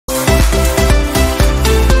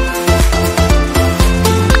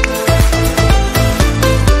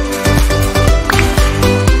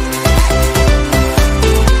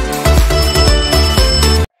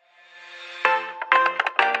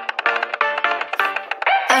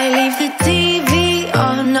I leave the TV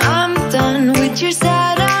on, I'm done with your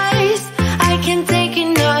sad eyes. I can't take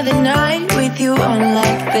another night with you on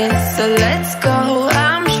like this. So let's go,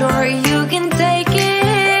 I'm sure you can take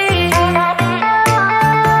it.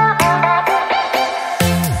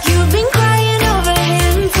 You've been crying over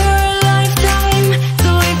him for a lifetime. So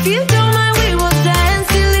if you don't mind, we will dance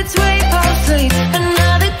till it's way past sleep.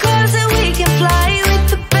 Another cause that we can fly with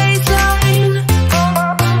the baseline.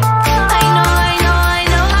 I know, I know, I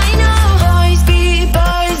know, I know. Boys be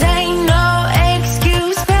boys, ain't no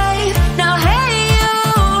excuse, babe. Now hey you,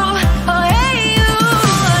 oh hey you,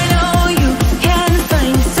 I know you can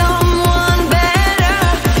find someone better.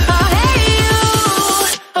 Oh hey you,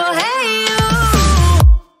 oh hey you.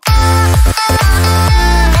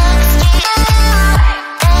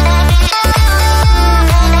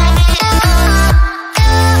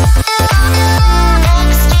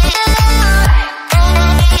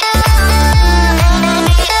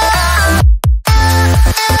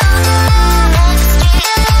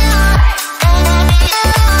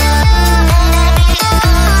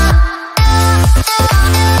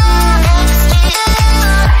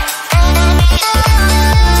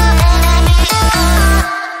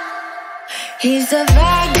 He's a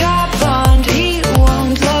vagabond, he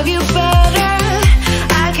won't love you better.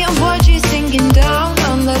 I can watch you sinking down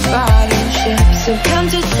on the battleship. So come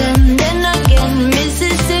to send and again,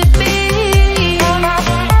 Mississippi.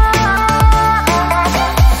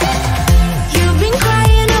 You've been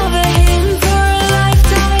crying over him for a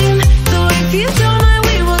lifetime. So if you don't mind,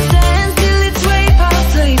 we will dance till it's way past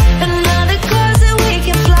sleep. Another cause that we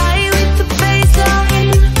can fly with the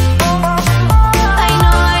baseline. I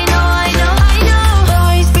know, I know, I know, I know.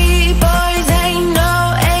 Boys be boys, ain't no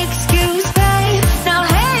excuse, babe. Now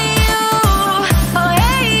hey you, oh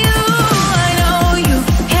hey you, I know you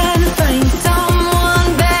can find someone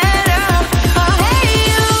better. Oh hey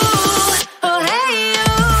you, oh hey you.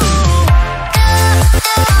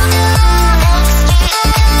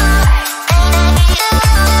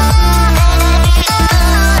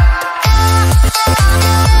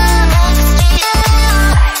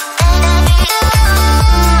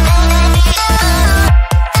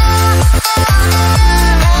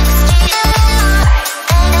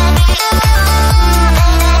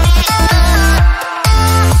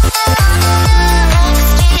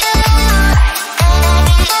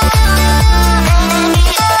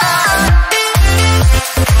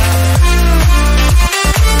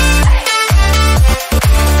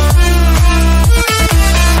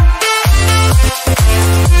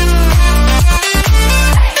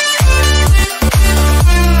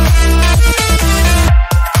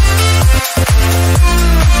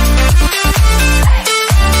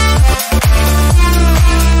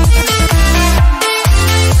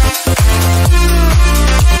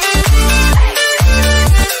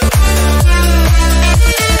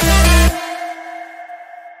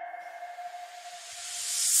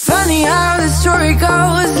 Funny how the story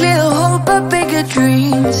goes, little hope but bigger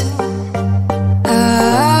dreams.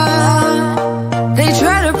 They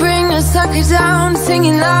try to bring a sucker down,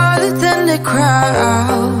 singing louder than the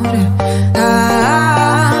crowd.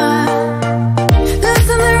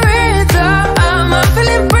 Listen the rhythm, I'm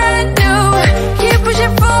feeling brand new. Keep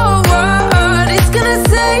pushing forward, it's gonna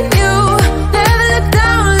save you. Never look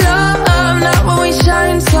down, love, not when we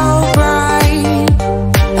shine so bright.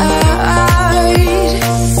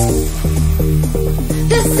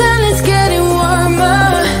 The sun is getting warmer,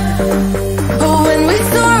 but when we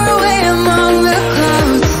soar away among the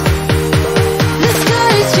clouds, the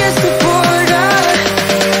sky is just a border.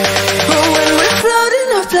 But when we're floating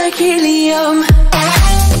up like helium,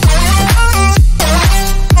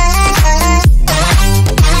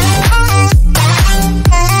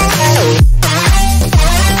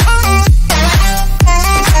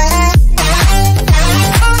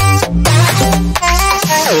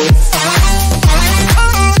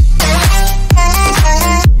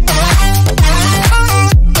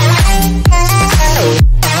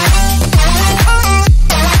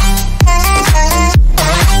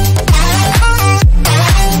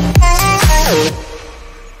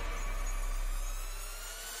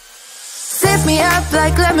 sip me up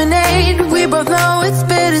like lemonade. We both know it's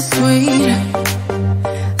bittersweet.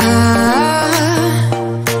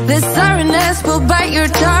 The sorrowness will bite your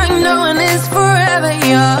tongue. No one is forever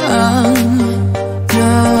young.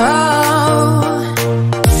 No.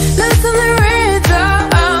 Listen the rhythm,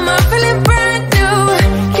 I'm feeling brand new.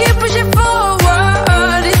 Keep pushing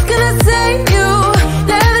forward, it's gonna save you.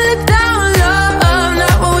 Never look down, love,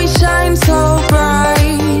 not when we shine so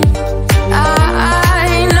bright.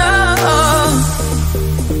 I know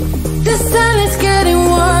the sun is getting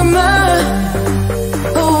warmer,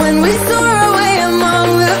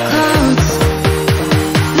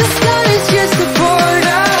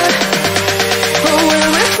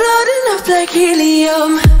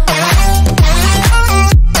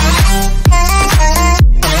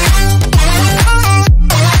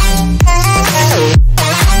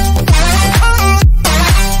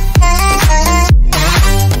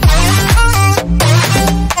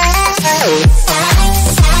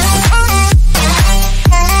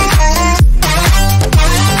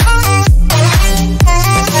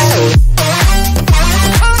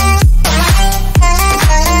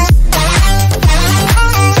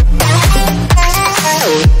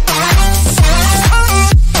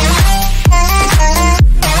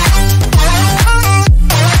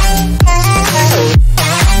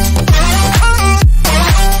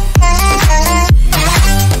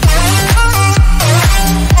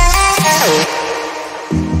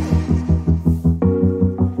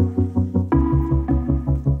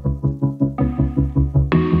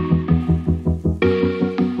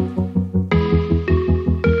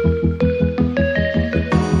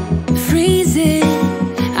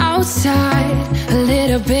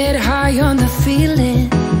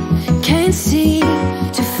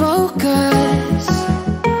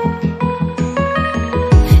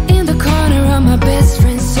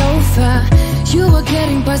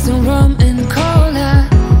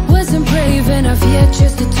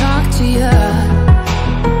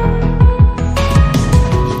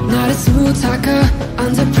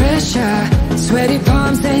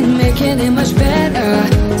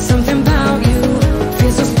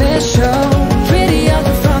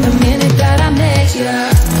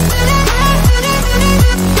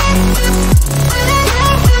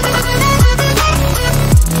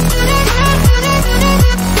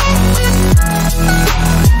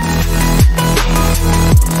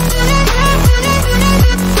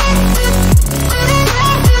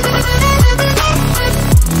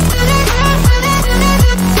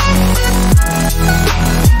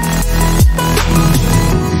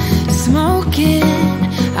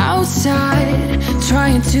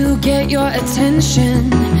 trying to get your attention.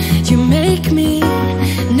 You make me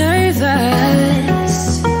nervous.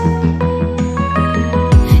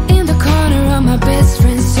 In the corner of my best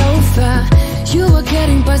friend's sofa, you were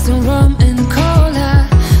getting buzzed on rum and cola.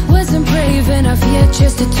 Wasn't brave enough yet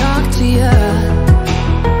just to talk to you.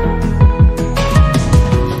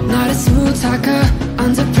 Not a smooth talker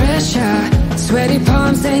under pressure. Sweaty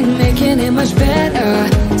palms ain't making it much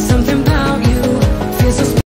better.